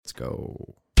Let's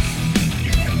go.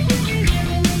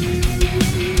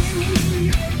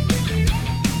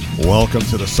 Welcome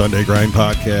to the Sunday Grind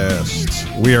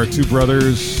Podcast. We are two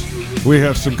brothers. We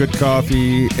have some good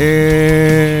coffee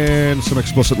and some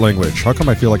explicit language. How come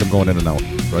I feel like I'm going in and out?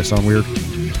 Do I sound weird?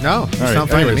 No, you right, sound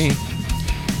fine to me. anyways.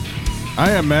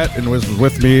 I am Matt, and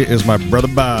with me is my brother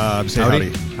Bob. Say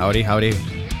howdy. Howdy.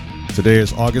 Today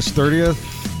is August 30th,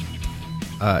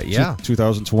 Yeah.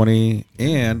 2020,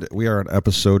 and we are on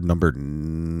episode number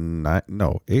 9.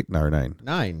 No, 8 or 9?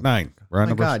 9. 9. We're Oh on my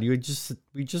number God,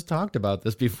 we just talked about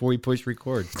this before we push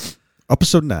record.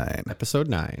 episode 9. Episode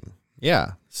 9.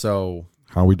 Yeah. So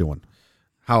How are we doing?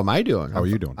 how am I doing? How are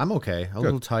you doing? I'm okay. A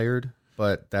little tired,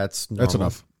 but that's normal. That's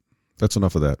enough. That's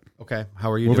enough of that. Okay. How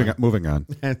are you doing? Moving on.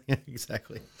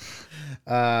 Exactly.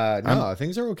 No,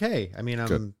 things are okay. I mean,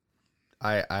 Good.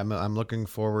 I'm looking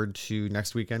forward to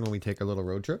next weekend when we take a little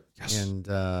road trip. Yes. And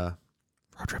Road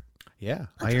trip. yeah,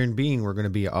 Iron Bean, we're going to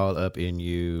be all up in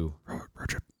you. Road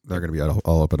trip. They're going to be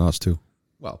all up in us too.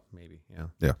 Well, maybe, yeah.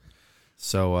 Yeah.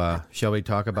 So, shall we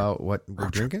talk about what we're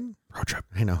Road trip. drinking? Road trip.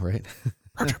 I know, right?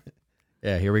 Road trip.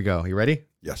 Yeah, here we go. You ready?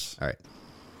 Yes. All right.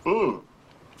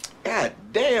 God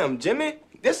damn, Jimmy.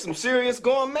 This some serious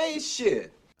gourmet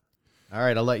shit. All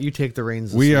right, I'll let you take the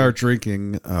reins. We are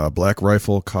drinking Black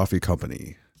Rifle Coffee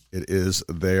Company. It is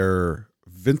their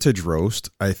vintage roast.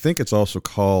 I think it's also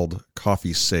called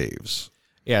Coffee Saves.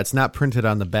 Yeah, it's not printed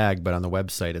on the bag, but on the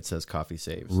website it says Coffee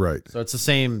Saves. Right. So it's the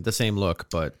same look,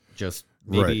 but just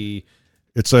maybe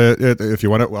It's if you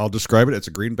want it, I'll describe it. It's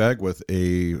a green bag with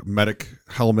a medic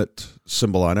helmet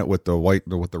symbol on it with the white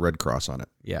with the red cross on it.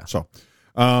 yeah. So,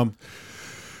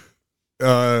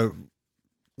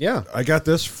 Yeah. I got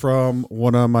this from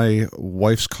one of my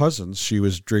wife's cousins. She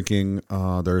was drinking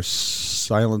their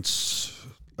Silence,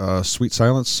 Sweet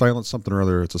Silence something or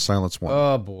other. It's a Silence one.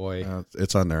 Oh boy.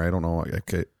 It's on there. I don't know.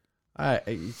 Okay.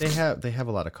 They have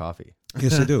a lot of coffee.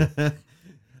 Yes, they do.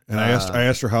 And I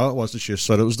asked her how it was, and she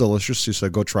said it was delicious. She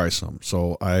said, "Go try some."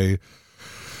 So I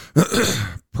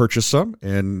purchased some,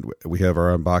 and we have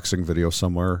our unboxing video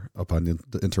somewhere up on the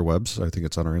interwebs. I think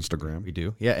it's on our Instagram. We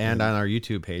do. Yeah, and on our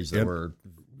YouTube page that And we're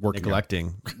working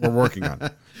neglecting. We're working on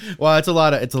it. Well, it's a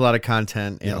lot of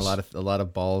content and Yes. a lot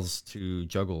of balls to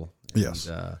juggle. And, Yes.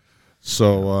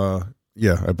 So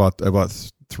yeah, I bought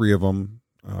 3 of them,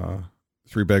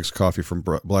 3 bags of coffee from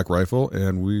Black Rifle,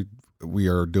 and we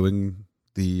are doing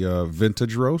the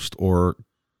vintage roast or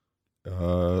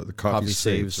the coffee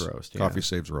saves roast. Yeah. Coffee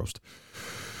Saves roast.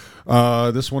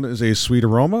 This one is a sweet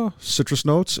aroma, citrus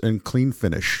notes, and clean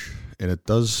finish, and it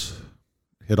does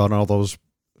hit on all those.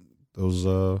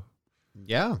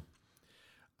 Yeah.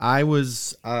 I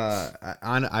was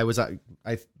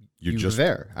You were just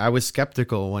there. I was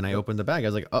skeptical when I opened the bag. I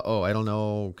was like, I don't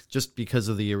know, just because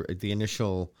of the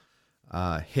initial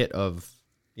hit of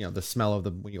the smell of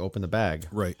when you open the bag.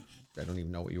 right I don't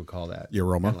even know what you would call that. the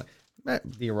aroma, Kinda like,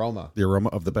 the aroma. the aroma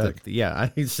of the bag. Yeah,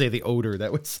 I need to say the odor.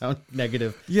 That would sound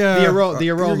negative. Yeah, the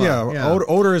aroma. Yeah,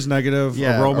 Odor is negative.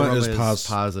 Yeah, aroma is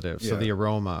positive. So Yeah. the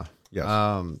aroma. Yes.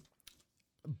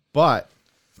 But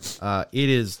it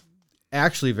is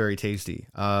actually very tasty.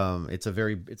 It's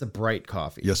a bright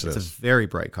coffee. Yes, it it's is. a very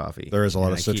bright coffee. There is a lot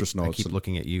And of citrus I notes. keep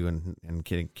looking at you and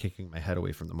kicking my head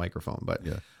away from the microphone, but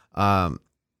Yeah.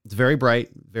 it's very bright,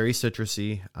 very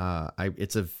citrusy.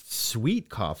 It's a sweet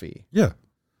coffee. Yeah.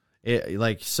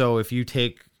 So if you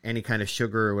take any kind of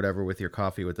sugar or whatever with your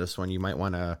coffee with this one, you might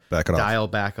want to Back it off. dial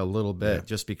back a little bit, Yeah.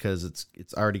 just because it's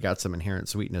already got some inherent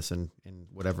sweetness in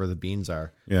whatever the beans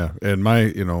are. Yeah, and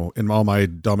in all my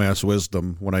dumbass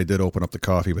wisdom, when I did open up the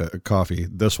coffee,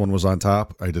 this one was on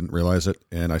top. I didn't realize it,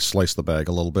 and I sliced the bag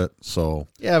a little bit. So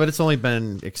Yeah, but it's only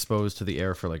been exposed to the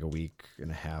air for like a week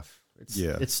and a half.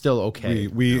 It's still okay.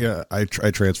 I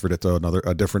transferred it to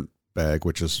a different bag,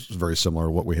 which is very similar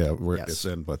to what we have where Yes. it's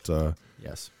in. But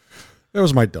Yes. it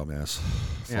was my dumbass.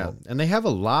 Yeah, fault. and they have a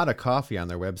lot of coffee on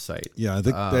their website. Yeah, I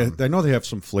think I know they have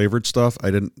some flavored stuff.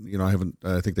 I didn't, I haven't.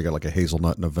 I think they got like a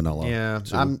hazelnut and a vanilla. Yeah,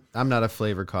 too. I'm not a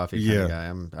flavored coffee kind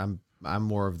Yeah. of guy. I'm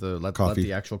more of the let Coffee.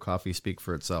 the actual coffee speak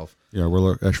for itself. Yeah,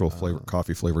 we're actual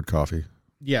flavored coffee.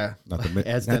 Yeah, Not the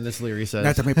as Dennis Leary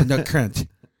says. the maple nut crunch.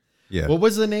 Yeah. What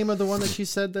was the name of the one that she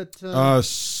said that?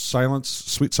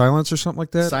 Sweet Silence or something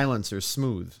like that. Silence or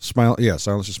Smooth.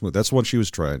 Silence or Smooth. That's the one she was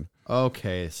trying.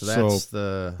 Okay, so that's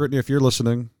Brittany, if you're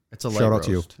listening, it's a light shout out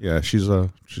roast. to you. Yeah, she's got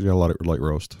a lot of light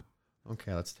roast.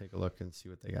 Okay, let's take a look and see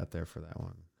what they got there for that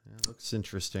one. Yeah, it looks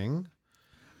interesting.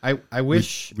 I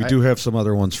wish we do have some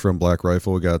other ones from Black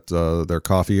Rifle. We got their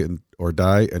coffee or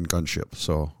die and gunship.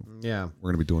 So Yeah,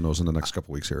 we're going to be doing those in the next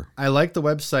couple weeks here. I like the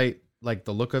website like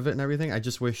the look of it and everything. I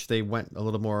just wish they went a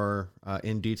little more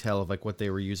in detail of like what they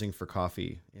were using for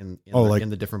coffee in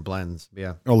the different blends.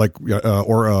 Yeah. Oh, like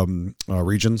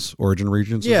regions, origin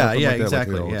regions. Yeah, something yeah, like that.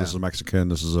 exactly. Like, yeah. This is Mexican.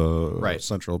 This is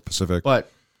Central Pacific.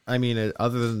 But I mean,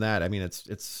 other than that, I mean,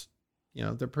 it's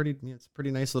they're pretty. It's a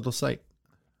pretty nice little site.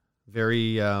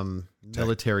 Very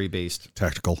military based,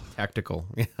 tactical. Yeah,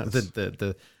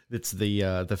 yes. It's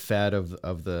the fad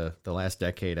of the last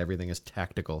decade. Everything is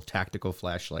tactical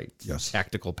flashlights, yes,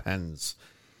 tactical pens,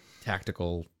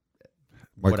 tactical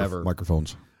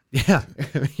microphones. Yeah,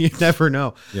 you never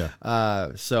know.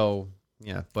 Yeah. So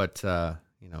yeah, but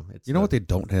it's what they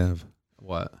don't have?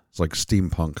 What? It's like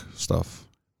steampunk stuff.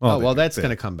 Well, that's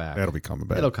going to come back. That'll be coming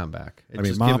back. It'll come back.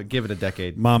 Give it a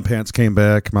decade. Mom pants came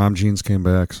back. Mom jeans came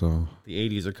back. So the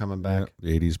 80s are coming back.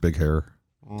 Yeah, the 80s, big hair.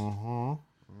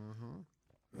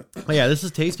 Yeah, this is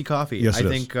tasty coffee. Yes, I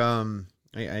think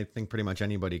I think pretty much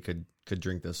anybody could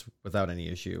drink this without any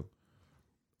issue,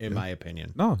 in my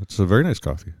opinion. No, it's a very nice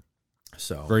coffee.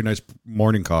 So very nice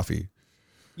morning coffee.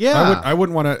 Yeah, I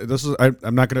wouldn't want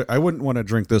to. I wouldn't want to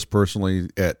drink this personally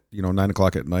at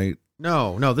 9:00 at night.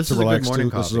 No, this is a good morning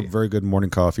coffee. This is a very good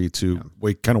morning coffee to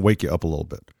wake you up a little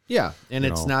bit. Yeah, and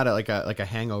it's not like a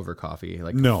hangover coffee.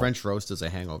 Like French roast is a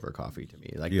hangover coffee to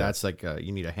me. Like that's like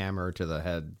you need a hammer to the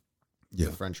head.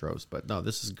 Yeah, French roast. But no,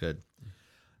 this is good.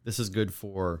 This is good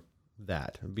for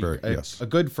that. A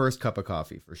good first cup of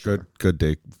coffee for sure. Good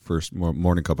day first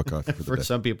morning cup of coffee for the day.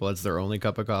 Some people it's their only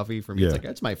cup of coffee. For me, it's like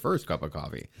that's my first cup of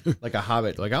coffee. Like a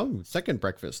hobbit. Like second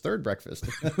breakfast, third breakfast.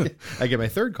 I get my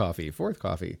third coffee, fourth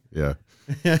coffee. Yeah.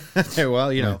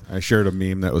 Well, I shared a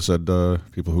meme that was said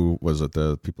people who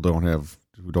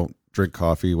don't drink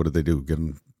coffee. What did they do? Get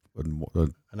an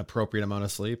appropriate amount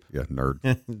of sleep. Yeah, nerd.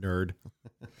 Nerd.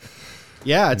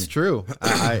 Yeah, it's true.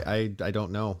 I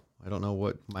don't know. I don't know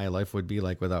what my life would be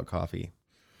like without coffee,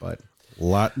 but a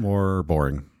lot more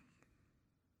boring.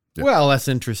 Yeah. Well, less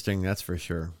interesting, that's for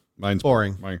sure. Mine's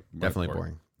boring. Mine's definitely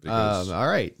boring. All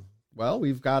right. Well,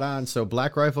 we've got on. So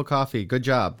Black Rifle Coffee, good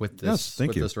job with this. Yes,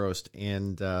 thank you. This roast,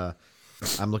 and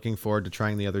I'm looking forward to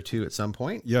trying the other two at some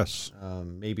point. Yes.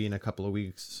 Maybe in a couple of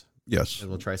weeks. Yes. And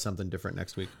we'll try something different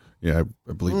next week. Yeah,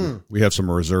 I believe we have some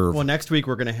reserve. Well, next week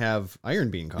we're going to have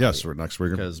Iron Bean coffee. Yes, next week.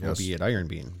 Because we'll be at Iron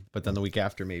Bean. But then the week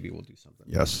after, maybe we'll do something.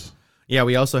 Yes. Yeah,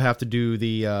 we also have to do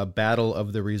the Battle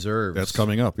of the Reserves. That's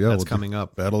coming up. Yeah, that's coming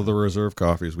up. Battle of the Reserve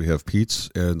coffees. We have Pete's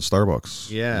and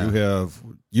Starbucks. Yeah.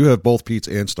 You have both Pete's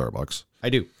and Starbucks. I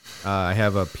do. I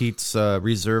have a Pete's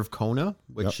Reserve Kona,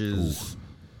 which is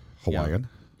Hawaiian.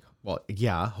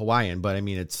 Hawaiian, but I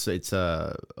mean it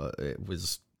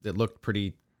looked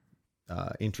pretty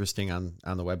interesting on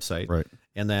the website. Right.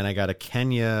 And then I got a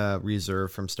Kenya Reserve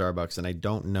from Starbucks, and I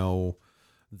don't know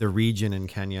the region in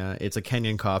Kenya. It's a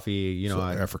Kenyan coffee,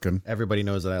 African. Everybody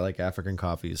knows that I like African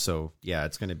coffees, so yeah,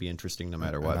 it's going to be interesting no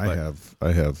matter what.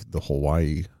 I have the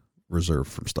Hawaii Reserve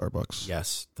from Starbucks.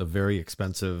 Yes, the very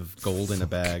expensive gold in a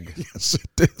bag. Yes,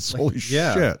 it is. Holy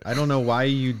shit! I don't know why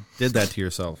you did that to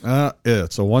yourself.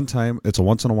 It's a once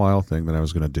in a while thing that I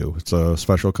was going to do. It's a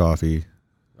special coffee.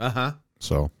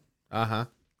 So.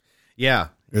 Yeah.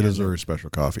 It is a very special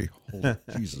coffee. Holy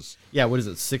Jesus. Yeah, what is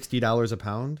it? $60 a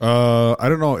pound? I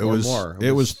don't know. It was more.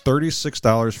 It was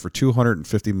 $36 for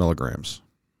 250 milligrams.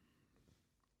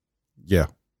 Yeah.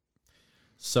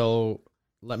 So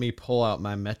let me pull out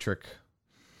my metric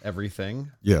everything.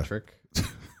 Yeah. Metric.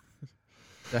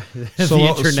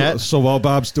 The internet. So while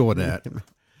Bob's doing that.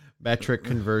 Metric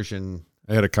conversion.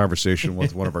 I had a conversation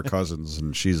with one of our cousins,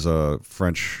 and she's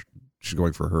French. She's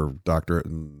going for her doctorate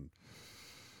in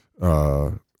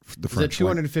the French. Is it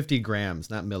 250 grams,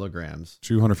 not milligrams?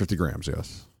 250 grams,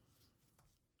 yes.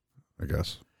 I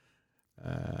guess.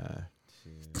 I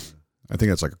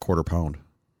think that's like a quarter pound.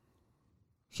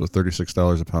 So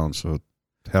 $36 a pound. So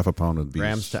half a pound of beef.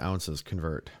 Grams to ounces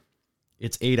convert.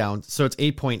 It's 8 ounces. So it's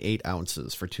 8.8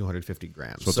 ounces for 250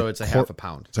 grams. So it's a half a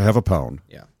pound. It's a half a pound.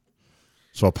 Yeah.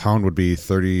 So a pound would be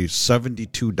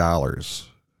 $72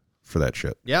 for that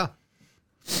shit. Yeah.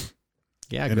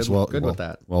 Yeah, and good with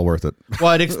that. Well worth it.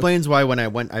 Well, it explains why when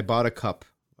I bought a cup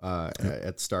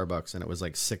at Starbucks, and it was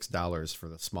like $6 for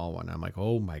the small one. I'm like,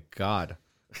 oh my God.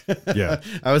 Yeah.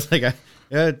 I was like,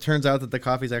 it turns out that the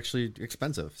coffee's actually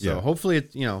expensive. So hopefully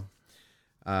it's, maybe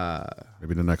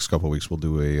the next couple of weeks we'll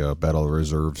do a Battle of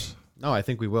Reserves. No, I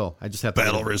think we will. I just have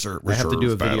to Reserve. I have to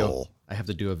do a video. Battle. I have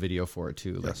to do a video for it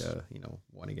too, like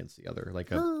one against the other,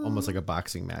 like almost like a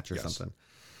boxing match or something.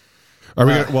 Are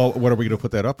we what are we going to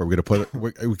put that up? Are we going to put it?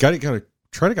 We got to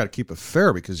try to keep it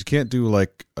fair, because you can't do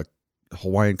like a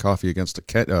Hawaiian coffee against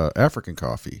a African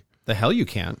coffee. The hell you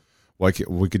can't. Like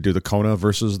we could do the Kona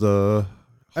versus the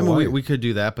I mean, we could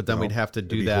do that, but then we'd have to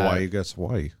do that. Hawaii, I guess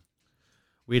Hawaii.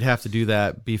 We'd have to do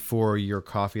that before your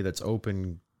coffee that's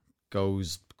open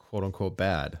goes quote unquote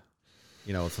bad.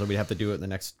 So we'd have to do it in the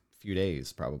next few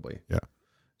days, probably. Yeah.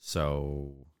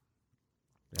 So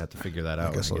we have to figure that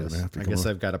out. I guess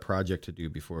I've got a project to do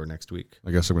before next week.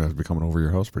 I guess I'm gonna have to be coming over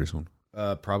your house pretty soon.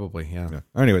 Probably, yeah.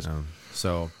 Anyways,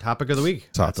 so topic of the week.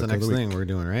 That's the next thing we're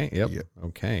doing, right? Yep.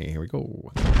 Okay, here we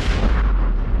go.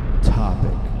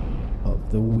 Topic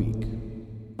of the week.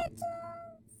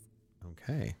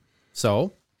 Okay.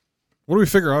 So, what do we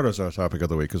figure out as our topic of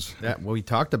the week? We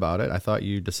talked about it. I thought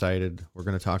you decided we're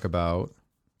going to talk about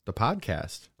the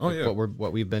podcast. Oh, yeah.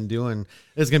 What we've been doing.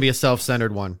 It's going to be a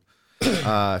self-centered one.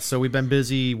 So we've been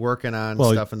busy working on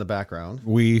stuff in the background.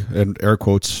 We, and air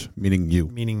quotes, meaning you.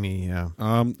 Meaning me, yeah.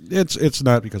 It's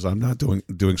not because I'm not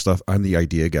doing stuff. I'm the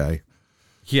idea guy.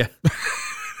 Yeah.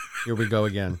 Here we go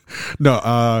again.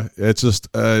 No, it's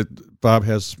just Bob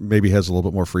has a little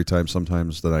bit more free time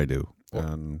sometimes than I do.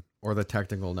 Or the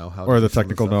technical know-how.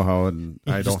 And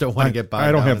I don't want to get by.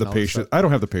 I don't have the patience. I don't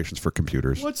have the patience for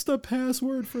computers. What's the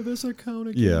password for this account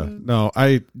again?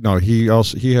 Yeah. He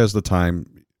has the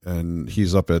time, and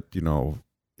he's up at,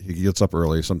 he gets up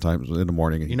early sometimes in the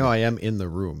morning. I am in the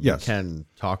room. Yes. You can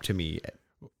talk to me.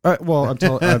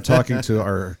 I'm talking to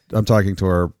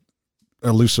our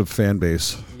elusive fan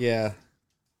base. Yeah.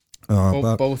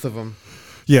 Both of them.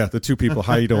 Yeah, the two people.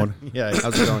 How you doing? Yeah,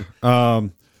 how's it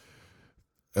going?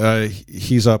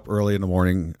 He's up early in the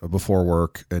morning before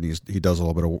work, and he does a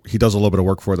little bit of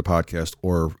work for the podcast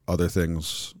or other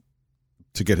things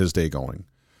to get his day going,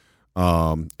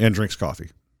 and drinks coffee.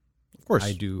 Of course,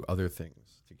 I do other things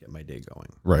to get my day going.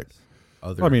 Right.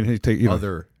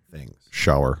 Other things.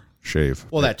 Shower, shave.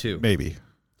 Well, that too. Maybe,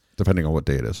 depending on what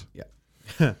day it is.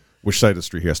 Yeah. Which side of the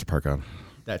street he has to park on.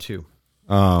 That too.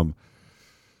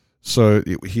 So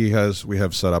we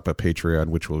have set up a Patreon,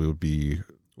 which we'll be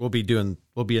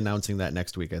announcing that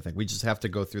next week. I think we just have to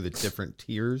go through the different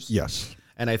tiers. Yes.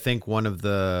 And I think one of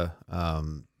the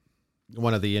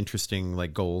interesting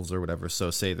goals or whatever.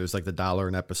 So say there's the $1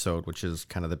 an episode, which is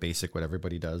kind of the basic, what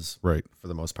everybody does. Right. For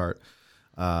the most part.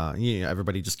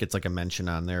 Everybody just gets a mention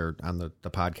on the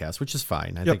podcast, which is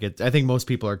fine. I think most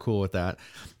people are cool with that.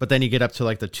 But then you get up to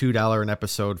the $2 an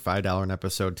episode, $5 an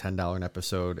episode, $10 an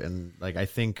episode. And I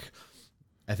think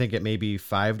it may be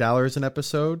 $5 an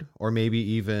episode, or maybe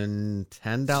even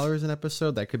 $10 an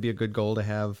episode. That could be a good goal to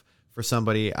have for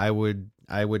somebody. I would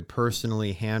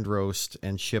personally hand roast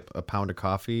and ship a pound of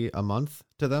coffee a month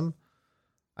to them.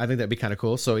 I think that'd be kind of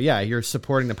cool. So yeah, you're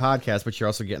supporting the podcast, but you're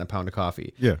also getting a pound of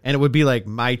coffee. Yeah. And it would be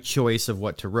my choice of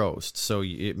what to roast. So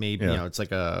it may be, it's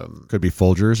like a... Could be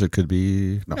Folgers. It could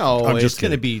be... No, it's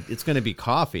going to be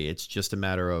coffee. It's just a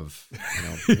matter of,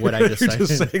 what I decide. You're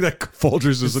just saying that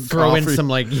Folgers isn't throw coffee. In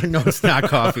some it's not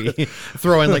coffee.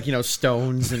 Throw in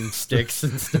stones and sticks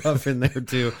and stuff in there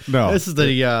too. No. This is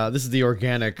the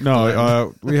organic.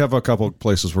 No, we have a couple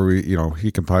places where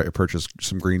he can purchase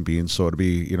some green beans. So it'll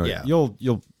be, you'll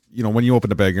when you open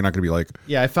the bag, you're not going to be like,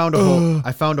 yeah, I found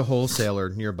a wholesaler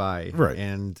nearby, right?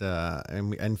 And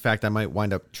in fact, I might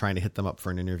wind up trying to hit them up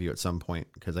for an interview at some point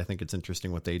because I think it's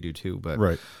interesting what they do too. But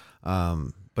right,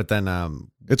 but then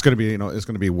it's going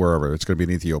to be wherever. It's going to be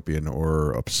an Ethiopian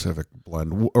or a Pacific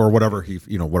blend or whatever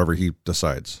he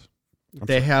decides.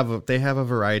 They have a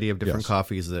variety of different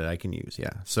coffees that I can use.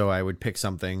 Yeah, so I would pick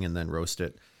something and then roast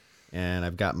it. And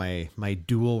I've got my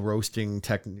dual roasting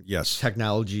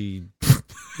technology.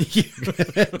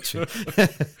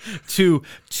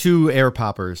 two air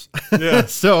poppers. Yeah.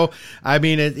 So I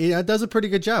mean, it does a pretty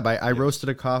good job. I roasted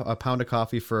a pound of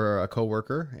coffee for a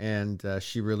coworker, and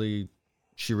she really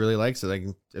likes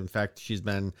it. In fact, she's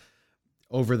been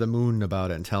over the moon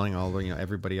about it and telling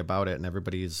everybody about it, and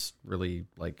everybody's really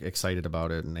excited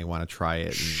about it, and they want to try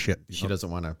it. And she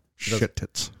doesn't want to shit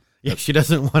tits. Yeah, she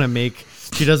doesn't want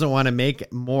to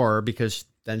make more because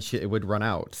then it would run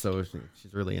out. So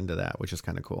she's really into that, which is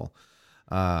kind of cool.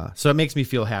 So it makes me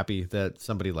feel happy that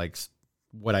somebody likes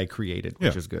what I created,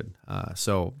 which is good.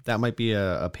 So that might be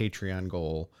a Patreon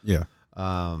goal. Yeah.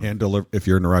 Hand deliver. If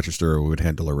you're in Rochester, we would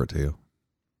hand deliver it to you.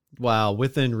 Well,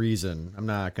 within reason. I'm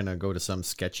not going to go to some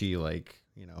sketchy, yeah,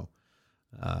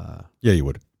 you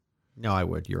would. No, I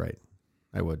would. You're right.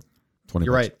 I would.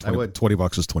 You're right. I would.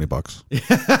 $20 is $20.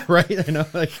 Yeah, right. I know.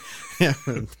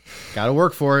 Got to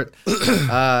work for it.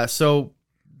 So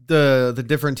the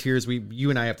different tiers you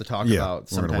and I have to talk about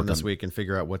sometime this week and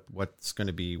figure out what's going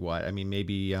to be what. I mean,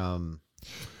 maybe I don't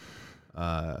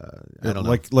know.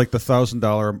 Like the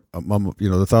 $1,000 the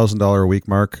 $1,000 a week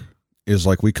mark is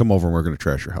we come over and we're going to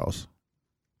trash your house.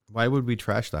 Why would we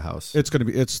trash the house? It's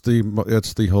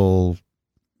the whole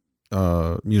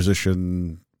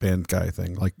musician band guy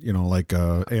thing, like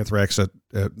Anthrax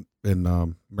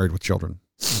in Married with Children.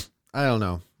 I don't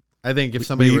know. I think if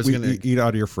somebody was going to eat out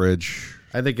of your fridge,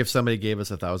 I think if somebody gave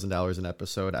us $1,000 an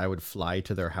episode, I would fly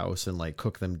to their house and like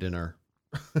cook them dinner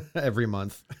every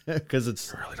month because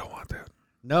it's. I really don't want that.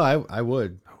 No, I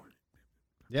would.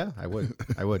 Yeah, I would,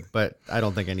 but I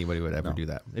don't think anybody would ever do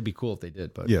that. It'd be cool if they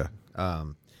did, but yeah.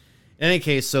 In any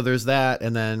case, so there's that,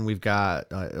 and then we've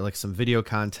got like some video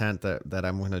content that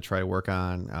I'm going to try to work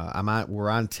on. We're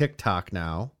on TikTok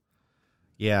now.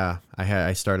 Yeah,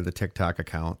 I started the TikTok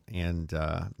account, and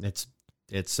it's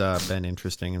been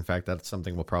interesting. In fact, that's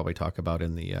something we'll probably talk about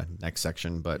in the next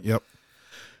section. But yep,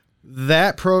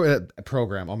 that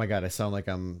program. Oh my God, I sound like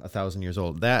I'm 1,000 years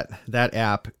old. That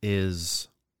app is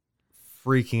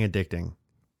freaking addicting.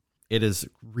 It is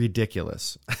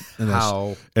ridiculous. And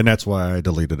that's why I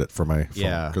deleted it from my phone.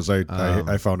 Yeah, because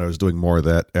I found I was doing more of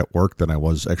that at work than I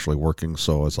was actually working.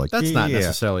 So I was like, that's not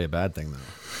necessarily a bad thing, though.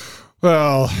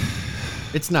 Well,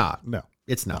 it's not. No,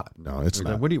 it's not. No, it's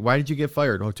not. Why did you get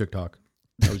fired? Oh, TikTok.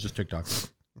 That was just TikTok.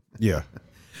 Yeah.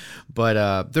 But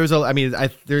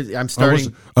I'm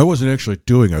starting. I wasn't actually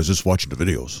doing. I was just watching the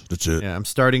videos. That's it. Yeah, I'm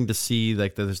starting to see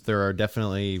like there are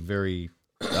definitely very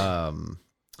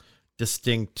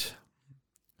distinct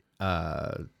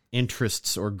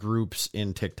interests or groups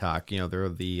in TikTok. There are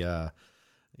the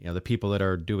people that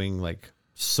are doing like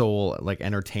soul like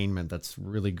entertainment that's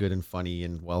really good and funny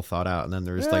and well thought out, and then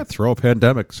there's like throw a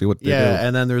pandemic, see what they do.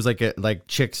 And then there's like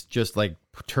chicks just like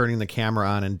turning the camera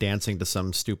on and dancing to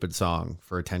some stupid song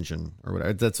for attention or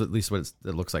whatever. That's at least what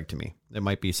it looks like to me. It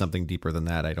might be something deeper than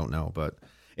that, I don't know, but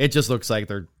it just looks like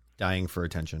they're dying for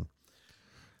attention.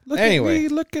 Look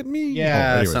at me.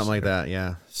 Yeah, something like that.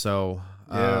 Yeah. So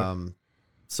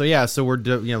so we're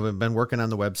we've been working on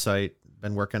the website,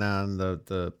 been working on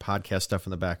the podcast stuff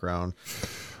in the background.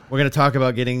 We're going to talk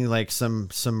about getting like some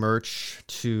merch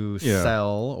to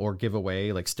sell or give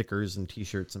away, like stickers and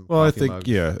T-shirts and I think mugs.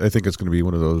 I think it's going to be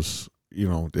one of those.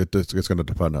 It's going to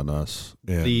depend on us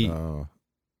and the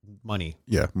money.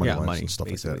 Yeah, money and stuff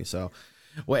basically. like that.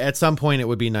 So, at some point, it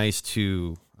would be nice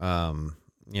to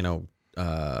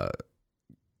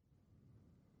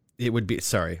it would be.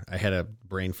 Sorry, I had a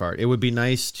brain fart. It would be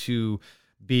nice to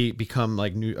become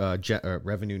like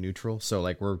revenue neutral. So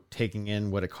like we're taking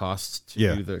in what it costs to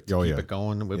keep it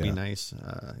going. It would be nice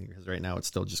because right now it's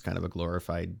still just kind of a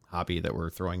glorified hobby that we're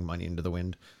throwing money into the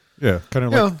wind. Yeah, kind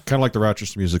of like the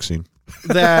Rochester music scene.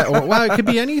 It could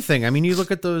be anything. I mean, you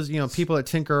look at those people that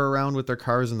tinker around with their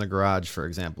cars in the garage, for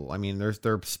example. I mean,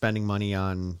 they're spending money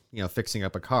on fixing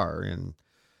up a car, and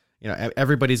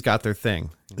everybody's got their thing.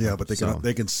 Yeah, but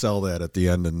they can sell that at the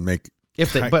end and make.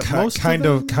 Most kind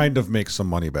of make some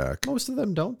money back. Most of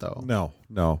them don't, though.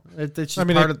 No. It's just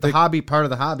part of the hobby. Part of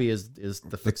the hobby is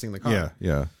the fixing the car.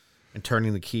 Yeah. And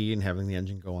turning the key and having the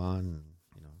engine go on, and,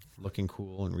 looking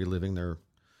cool and reliving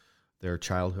their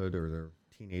childhood or their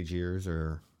teenage years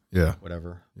or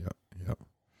whatever. Yeah.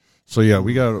 So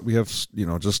we have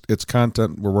just it's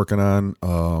content we're working on.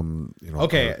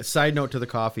 Okay. Side note to the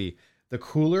coffee: the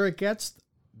cooler it gets,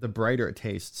 the brighter it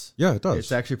tastes. Yeah, it does.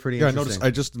 It's actually pretty interesting.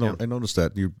 I noticed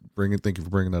that. Thank you for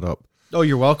bringing that up. Oh,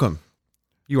 you're welcome.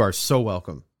 You are so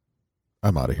welcome.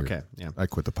 I'm out of here. Okay, yeah. I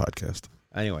quit the podcast.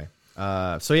 Anyway,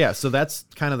 so that's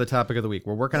kind of the topic of the week.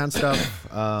 We're working on stuff.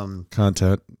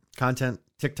 Content.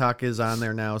 TikTok is on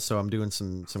there now, so I'm doing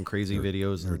some crazy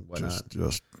videos and whatnot.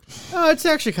 It's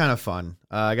actually kind of fun.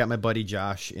 I got my buddy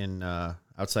Josh in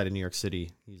outside of New York City.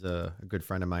 He's a good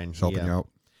friend of mine. He's helping out.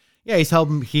 Yeah,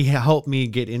 he helped me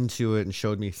get into it and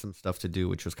showed me some stuff to do,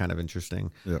 which was kind of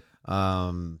interesting. Yep.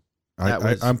 I'm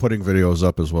putting videos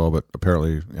up as well, but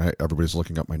apparently everybody's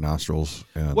looking up my nostrils.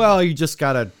 Well, you just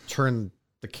got to turn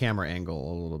the camera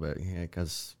angle a little bit,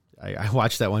 because I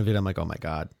watched that one video. I'm like, oh my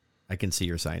God, I can see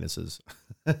your sinuses.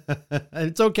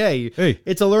 It's okay. Hey,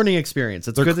 it's a learning experience.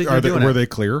 It's good that you're doing it. Were they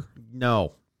clear?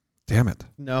 No. Damn it.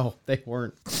 No, they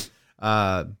weren't.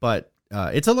 But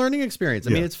it's a learning experience.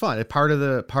 I mean, it's fun. Part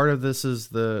of this is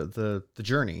the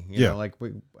journey.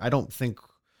 I don't think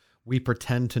we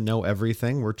pretend to know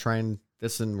everything. We're trying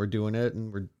this and we're doing it,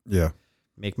 and we're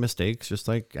make mistakes just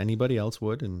like anybody else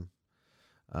would. And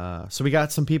so we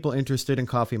got some people interested in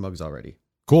coffee mugs already.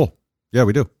 Cool. Yeah,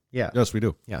 we do. Yeah. Yes, we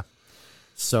do. Yeah.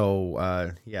 So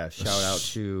shout out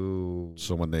to.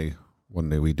 So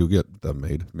when we do get them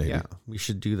made, maybe. Yeah, we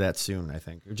should do that soon. I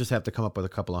think we just have to come up with a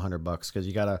couple of $100 because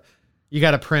you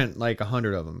gotta print like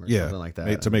 100 of them or something like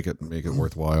that to make it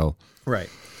worthwhile. Right.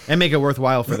 And make it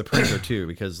worthwhile for the printer too,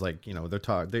 because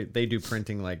they do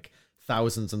printing like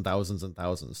thousands and thousands and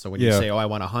thousands. So when you say, oh, I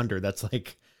want 100, that's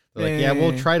like They're like, yeah,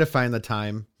 we'll try to find the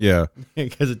time. Yeah.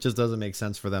 Because it just doesn't make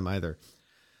sense for them either.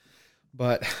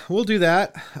 But we'll do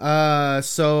that.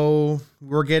 So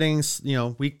we're getting,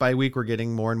 week by week, we're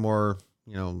getting more and more,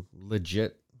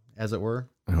 legit, as it were.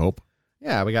 I hope.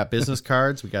 Yeah, we got business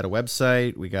cards. We got a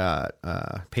website. We got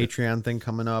a Patreon thing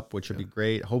coming up, which would be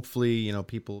great. Hopefully,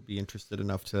 people will be interested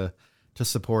enough to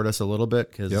support us a little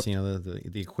bit because,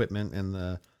 the equipment and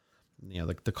the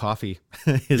coffee.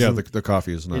 The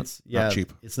coffee is not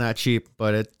cheap. It's not cheap,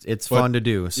 but it's fun to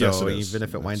do. So yes, even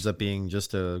if it winds up being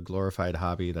just a glorified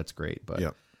hobby, that's great.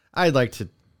 But I'd like to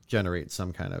generate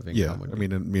some kind of income. Yeah,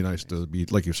 it'd be nice to be,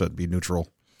 like you said, be neutral.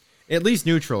 At least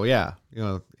neutral, yeah.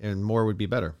 And more would be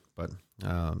better. But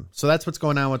so that's what's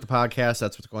going on with the podcast.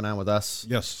 That's what's going on with us.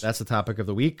 Yes, that's the topic of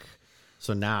the week.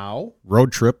 So now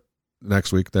road trip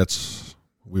next week.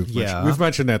 We've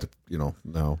mentioned that,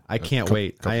 now. I can't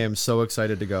wait. I am so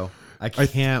excited to go. I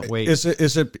can't wait. Is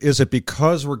it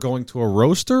because we're going to a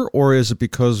roaster, or is it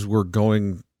because we're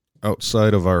going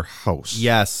outside of our house?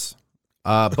 Yes,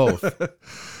 both.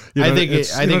 I think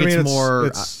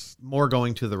it's more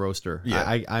going to the roaster.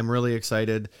 Yeah. I'm really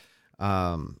excited.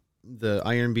 The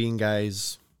Iron Bean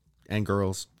guys and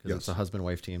girls, because it's a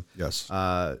husband-wife team. Yes.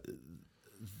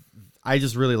 I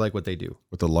just really like what they do.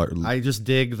 With the I just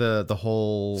dig the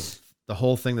whole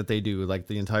thing that they do, like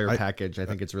the entire package. I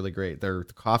think it's really great. The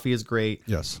coffee is great.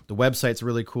 Yes. The website's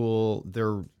really cool.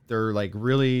 They're like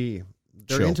really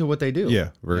chill. Into what they do. Yeah,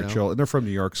 very chill. And they're from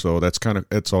New York, so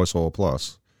it's always a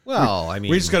plus. Well, we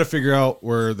just got to figure out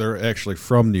where they're actually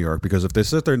from New York, because if they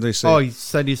sit there and they say, "Oh, he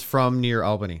said he's from near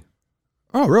Albany."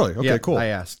 Oh, really? Okay, cool. I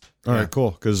asked. All right,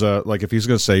 cool. Because if he's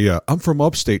going to say, "Yeah, I'm from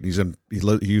upstate," and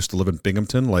he used to live in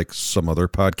Binghamton, like some other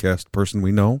podcast person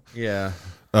we know. Yeah.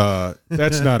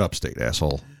 That's not upstate,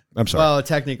 asshole. I'm sorry. Well,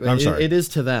 technically, it is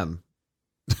to them,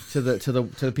 to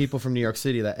the people from New York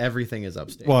City, that everything is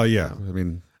upstate. Well, yeah.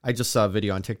 I just saw a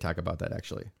video on TikTok about that.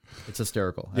 Actually, it's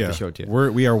hysterical. I have to show it to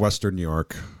you. We are Western New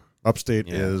York. Upstate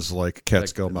is like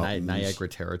Catskill Mountains, Niagara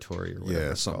territory, or whatever.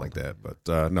 Yeah, something like that.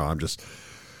 But no, I'm just.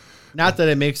 Not that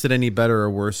it makes it any better or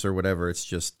worse or whatever. It's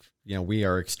just, we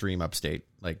are extreme upstate,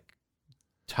 like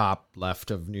top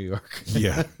left of New York.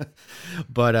 Yeah.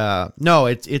 But no,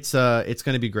 it's going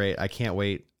to be great. I can't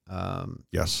wait.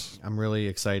 Yes. I'm really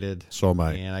excited. So am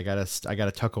I. And I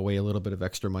gotta tuck away a little bit of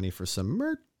extra money for some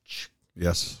merch.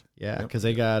 Yes. Yeah, because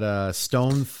they got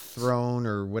stone throne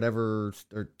or whatever,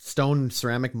 or stone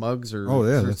ceramic mugs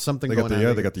or something going on.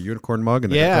 Yeah, they got the unicorn mug,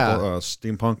 and they got a couple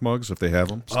steampunk mugs if they have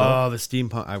them. Still. Oh, the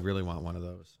steampunk! I really want one of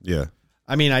those. Yeah.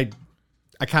 I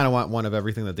kind of want one of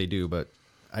everything that they do, but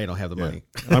I don't have the money.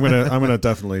 I'm gonna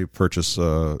definitely purchase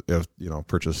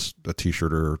purchase a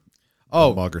T-shirt or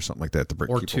a mug or something like that to bring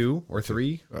or people. 2 or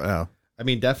 3. Yeah.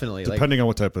 Definitely. Depending on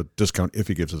what type of discount, if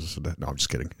he gives us a... No, I'm just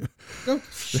kidding.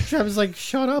 I was like,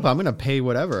 shut up. I'm going to pay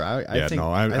whatever. I think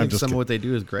some of what they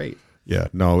do is great. Yeah,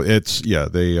 no,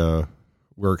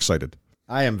 we're excited.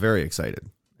 I am very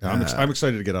excited. I'm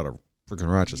excited to get out of freaking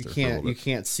Rochester. You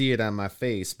can't see it on my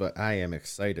face, but I am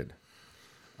excited.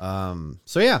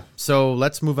 So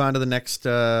let's move on to the next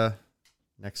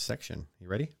section. You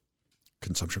ready?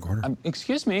 Consumption Corner.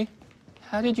 Excuse me.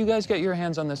 How did you guys get your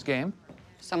hands on this game?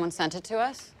 Someone sent it to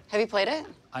us. Have you played it?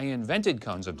 I invented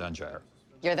Cones of Dunshire.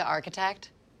 You're the architect?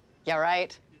 Yeah,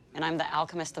 right. And I'm the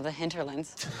alchemist of the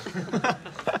hinterlands.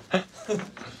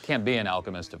 Can't be an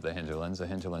alchemist of the hinterlands. The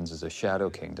hinterlands is a shadow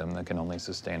kingdom that can only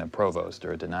sustain a provost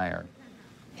or a denier.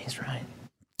 He's right.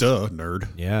 Duh, nerd.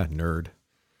 Yeah, nerd.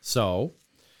 So,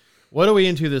 what are we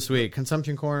into this week?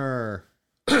 Consumption Corner.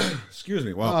 Excuse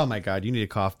me. Wow. Oh my God, you need a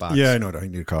cough box. Yeah, I know. I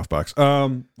need a cough box.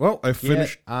 Well, I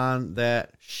finished on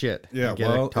that shit. Yeah,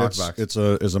 a talk box. It's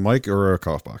a mic or a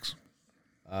cough box.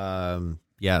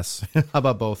 Yes. How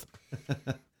about both?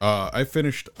 I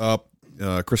finished up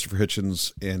Christopher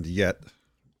Hitchens and Yet,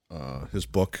 his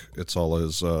book. It's all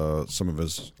his a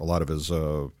lot of his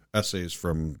essays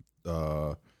from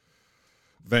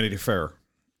Vanity Fair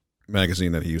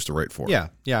magazine that he used to write for. Yeah,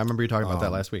 I remember you talking about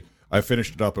that last week. I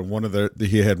finished it up, and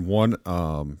he had one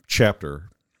chapter.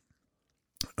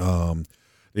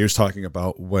 He was talking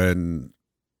about when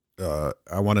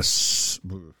it's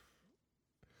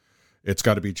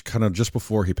got to be kind of just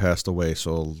before he passed away,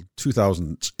 so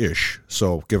 2000-ish,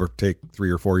 so give or take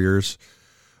 3 or 4 years.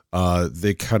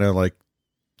 They kind of like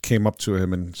came up to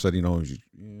him and said,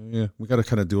 we got to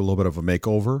kind of do a little bit of a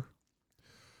makeover.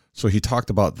 So he talked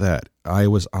about that. I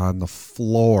was on the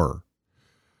floor.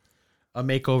 A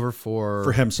makeover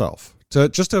for himself to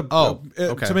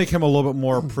make him a little bit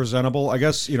more presentable, I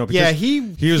guess. Because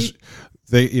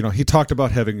he talked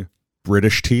about having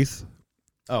British teeth.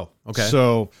 Oh, okay.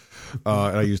 So,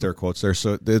 and I used air quotes there.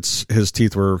 So his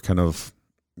teeth were kind of,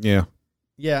 yeah.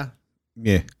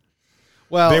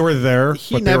 Well, they were there.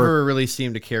 He never really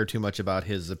seemed to care too much about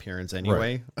his appearance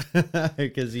anyway,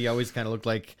 because he always kind of looked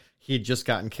like he had just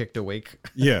gotten kicked awake.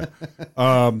 Yeah.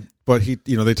 But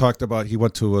they talked about he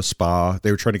went to a spa.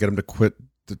 They were trying to get him to quit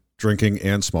the drinking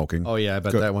and smoking. Oh yeah, I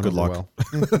bet that went over luck.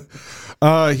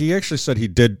 Well. He actually said he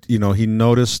did. He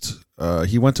noticed.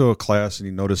 He went to a class and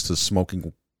he noticed his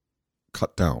smoking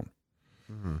cut down.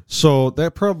 Mm-hmm. So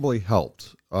that probably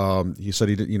helped. He said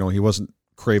he did. He wasn't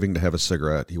craving to have a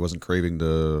cigarette. He wasn't craving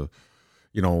to,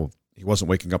 he wasn't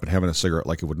waking up and having a cigarette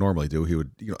like he would normally do. He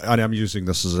would, and I'm using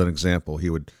this as an example.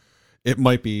 It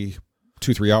might be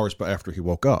 2-3 hours, but after he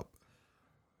woke up.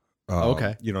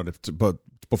 Okay. But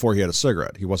before he had a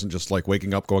cigarette, he wasn't just like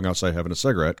waking up, going outside, having a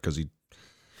cigarette because he.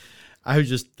 I was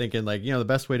just thinking, like, the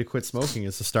best way to quit smoking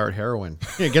is to start heroin.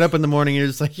 Get up in the morning and you're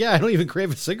just like, I don't even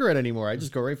crave a cigarette anymore. I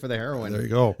just go right for the heroin. There you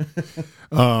go.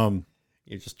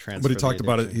 You just transfer. But he talked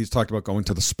about it. He's talked about going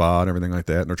to the spa and everything like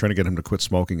that, and they're trying to get him to quit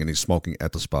smoking, and he's smoking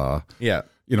at the spa. Yeah,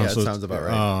 so that sounds about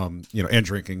right. And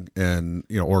drinking, and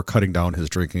or cutting down his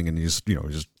drinking, and he's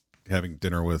just having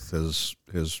dinner with his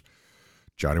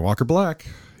Johnny Walker Black.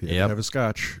 He didn't have his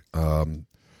scotch. And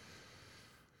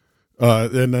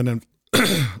then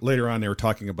later on, they were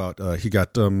talking about he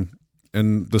got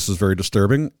and this is very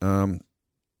disturbing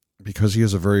because he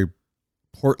is a very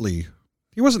portly.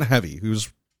 He wasn't heavy. He was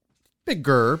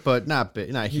bigger, but not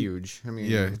big, not huge. I mean,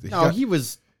 he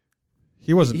wasn't.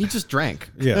 He just drank.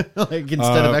 Yeah, like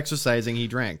instead of exercising, he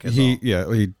drank.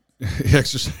 He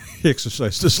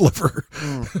exercised his liver,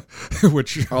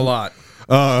 which a lot.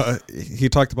 He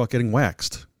talked about getting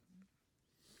waxed,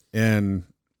 and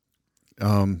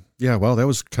well, that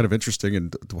was kind of interesting,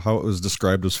 and how it was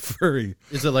described was very.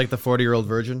 Is it like the 40-year-old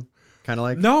virgin, kind of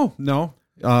like? No.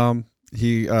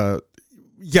 He.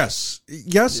 Yes,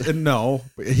 and no.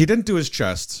 He didn't do his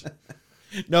chest.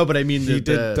 No, but I mean, they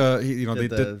did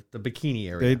the bikini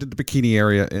area. They did the bikini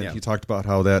area, and he talked about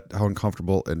how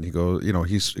uncomfortable. And he goes,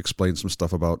 he's explained some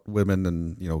stuff about women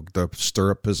and the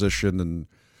stirrup position, and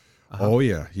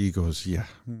he goes,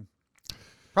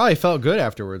 probably felt good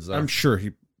afterwards, though. I'm sure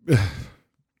he.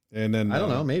 And then I don't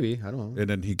know, maybe I don't know. And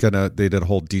then they did a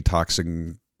whole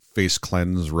detoxing face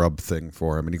cleanse rub thing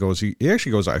for him, and he goes, he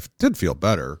actually goes, I did feel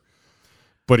better.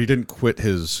 But he didn't quit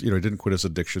his, his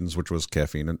addictions, which was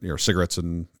caffeine and cigarettes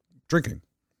and drinking.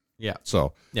 Yeah.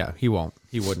 So he won't.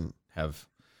 He wouldn't have.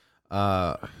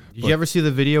 Did you ever see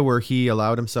the video where he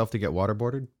allowed himself to get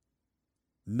waterboarded?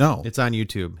 No, it's on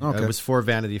YouTube. Okay. It was for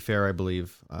Vanity Fair, I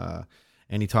believe,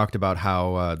 and he talked about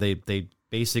how they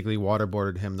basically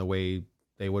waterboarded him the way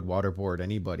they would waterboard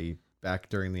anybody back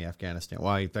during the Afghanistan.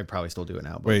 Well, they probably still do it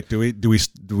now. But. Wait,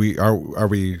 are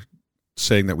we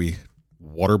saying that we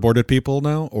waterboarded people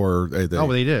now, or they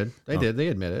did. They did. They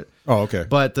admit it. Oh, okay.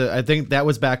 But I think that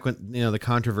was back when the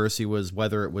controversy was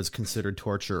whether it was considered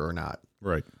torture or not.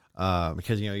 Right.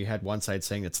 Because you had one side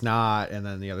saying it's not, and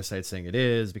then the other side saying it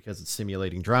is because it's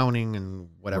simulating drowning and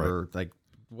whatever. Right. Like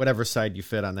whatever side you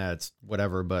fit on that, it's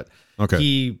whatever. But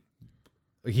he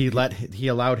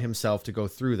allowed himself to go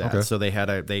through that. Okay. So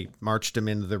they marched him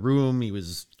into the room. He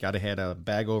had a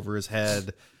bag over his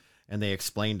head. And they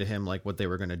explained to him like what they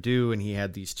were going to do, and he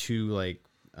had these two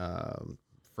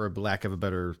for lack of a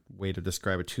better way to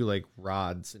describe it, two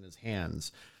rods in his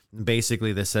hands. And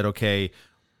basically, they said, "Okay,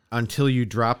 until you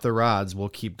drop the rods, we'll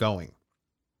keep going."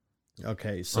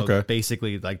 Okay, so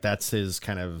basically, that's his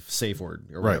kind of safe word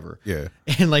or whatever. Yeah,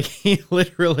 and he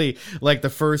literally within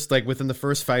the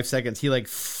first 5 seconds, he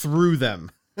threw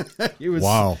them. It was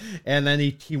wow. And then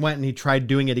he went and he tried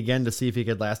doing it again to see if he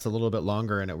could last a little bit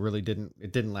longer, and it really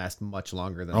didn't last much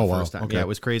longer than the first time. Okay. Yeah, it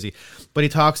was crazy. But he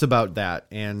talks about that,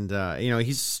 and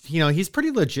he's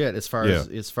pretty legit as far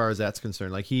as that's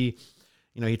concerned. He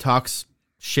talks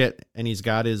shit, and he's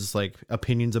got his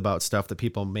opinions about stuff that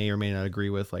people may or may not agree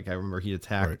with. I remember he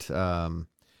attacked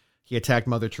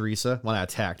Mother Teresa. Well, not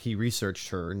attacked. He researched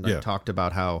her and talked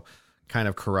about how kind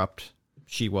of corrupt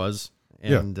she was,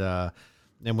 and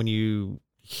and when you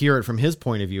hear it from his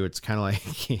point of view, it's kind of like,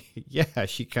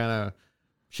 she kind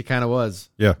of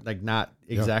was, not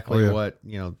exactly what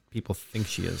people think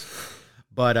she is.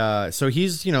 But so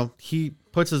he's he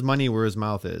puts his money where his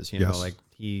mouth is. He did,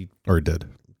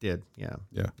 yeah,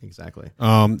 exactly.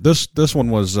 This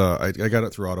one was I got it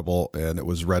through Audible, and it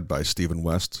was read by Stephen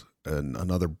West and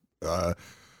another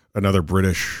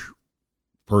British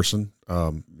person.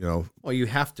 Well, you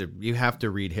have to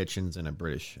read Hitchens in a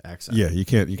British accent. Yeah, you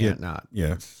can't not.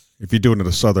 Yeah, if you're doing it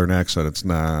a Southern accent, it's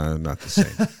not the same.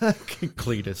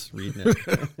 Cletus reading it.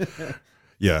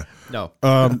 Yeah. No.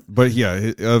 But yeah,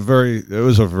 it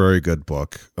was a very good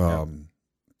book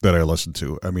that I listened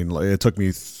to. I mean, it took me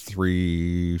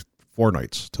 3-4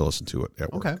 nights to listen to it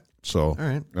at work. Okay. So, all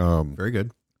right. Very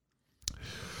good.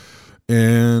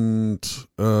 And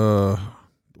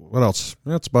what else?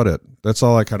 That's about it. That's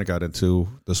all I kind of got into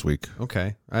this week.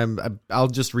 Okay. I'll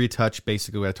just retouch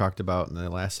basically what I talked about in the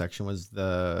last section was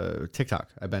the TikTok.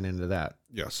 I've been into that.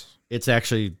 Yes. It's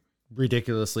actually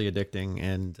ridiculously addicting,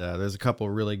 and there's a couple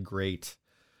really great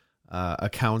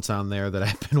accounts on there that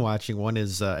I've been watching. One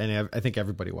is, and I think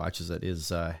everybody watches it,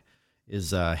 is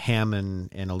Ham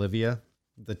and Olivia,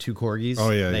 the two corgis.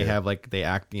 Oh yeah. They have like, they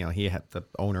act, the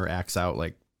owner acts out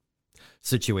like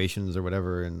situations or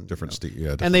whatever, and different.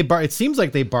 And they bark. It seems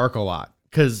like they bark a lot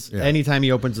because anytime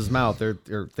he opens his mouth,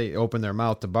 they open their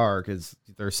mouth to bark is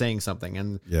they're saying something,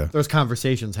 and there's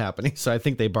conversations happening. So I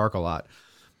think they bark a lot,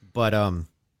 but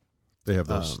they have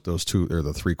those two or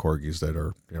the 3 corgis that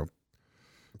are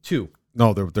two.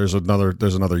 No, there's another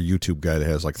YouTube guy that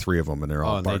has like 3 of them, and they're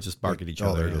all they just bark at each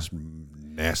other. They're just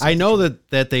nasty. I know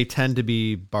that they tend to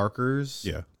be barkers.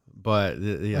 Yeah, but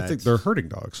I think they're herding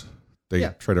dogs. They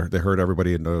they herd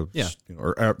everybody into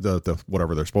or the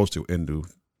whatever they're supposed to into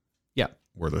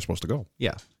where they're supposed to go.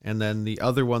 Yeah, and then the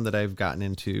other one that I've gotten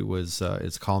into was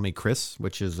is Call Me Chris,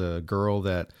 which is a girl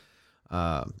that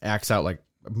acts out like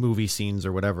movie scenes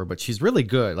or whatever, but she's really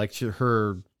good. Like she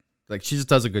just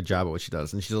does a good job at what she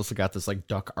does, and she's also got this like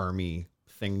duck army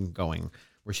thing going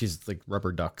where she's like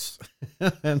rubber ducks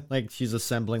and like she's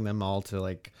assembling them all to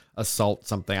like assault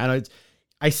something.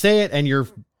 I say it and your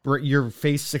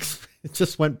face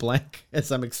just went blank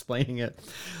as I'm explaining it,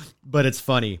 but it's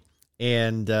funny.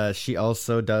 And she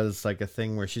also does like a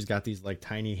thing where she's got these like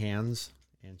tiny hands,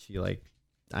 and she like,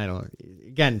 I don't know.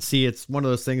 Again, see, it's one of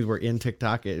those things where in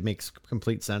TikTok it makes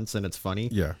complete sense and it's funny.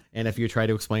 Yeah. And if you try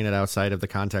to explain it outside of the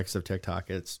context of TikTok,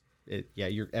 you're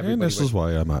everybody. And this is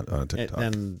why I'm not on TikTok.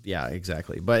 And yeah,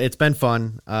 exactly. But it's been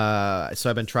fun. So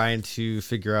I've been trying to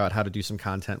figure out how to do some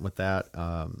content with that.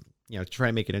 Try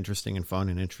and make it interesting and fun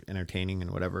and entertaining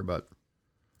and whatever. But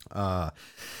that's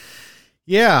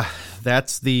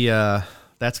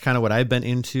kind of what I've been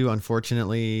into.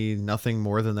 Unfortunately, nothing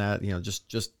more than that.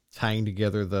 Just tying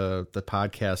together the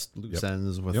podcast loose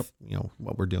ends with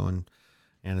what we're doing,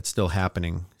 and it's still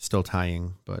happening, still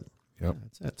tying. But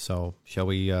that's it. So shall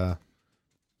we?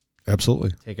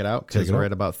 Absolutely take it out because we're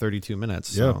at about 32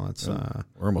 minutes. Yeah, so let's.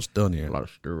 We're almost done here.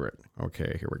 Let's do it.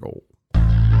 Okay, here we go.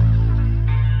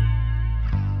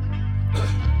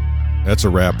 That's a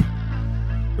wrap.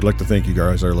 We'd like to thank you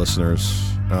guys, our listeners.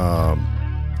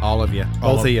 All of you,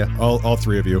 both of you, all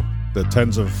 3 of you, the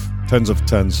tens of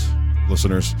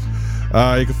listeners.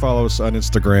 You can follow us on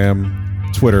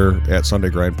Instagram, Twitter at Sunday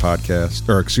Grind Podcast,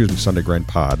 or excuse me, Sunday Grind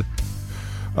Pod.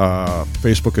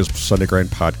 Facebook is Sunday Grind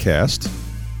Podcast.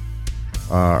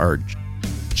 Our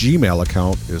Gmail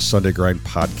account is Sunday Grind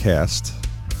Podcast.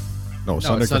 No,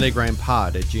 Sunday Grind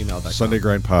Pod at gmail.com. Sunday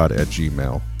Grind Pod at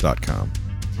gmail.com.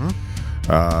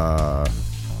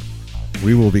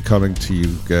 We will be coming to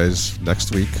you guys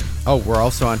next week. Oh, we're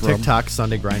also on TikTok,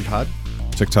 Sunday Grind Pod.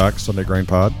 TikTok, Sunday Grind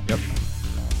Pod. Yep.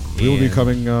 We will be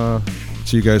coming to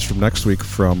you guys from next week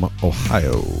from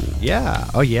Ohio. Yeah.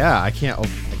 Oh, yeah. I can't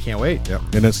wait. Yep.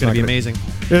 And it's going to be amazing.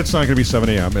 It's not going to be 7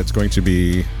 a.m. It's going to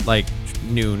be like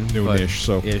noonish.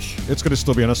 So it's going to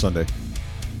still be on a Sunday.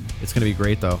 It's going to be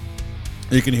great, though.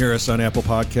 You can hear us on Apple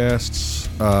Podcasts,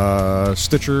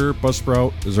 Stitcher,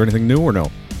 Buzzsprout. Is there anything new or no?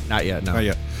 Not yet. No. Not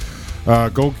yet.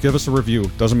 Go give us a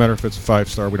review. Doesn't matter if it's a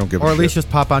 5-star. We don't give a shit. Or at least just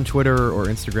pop on Twitter or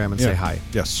Instagram and say hi.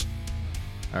 Yes.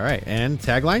 All right. And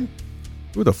tagline?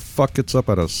 Who the fuck gets up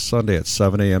on a Sunday at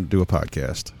 7 a.m. to do a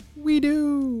podcast? We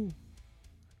do.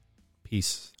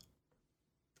 Peace.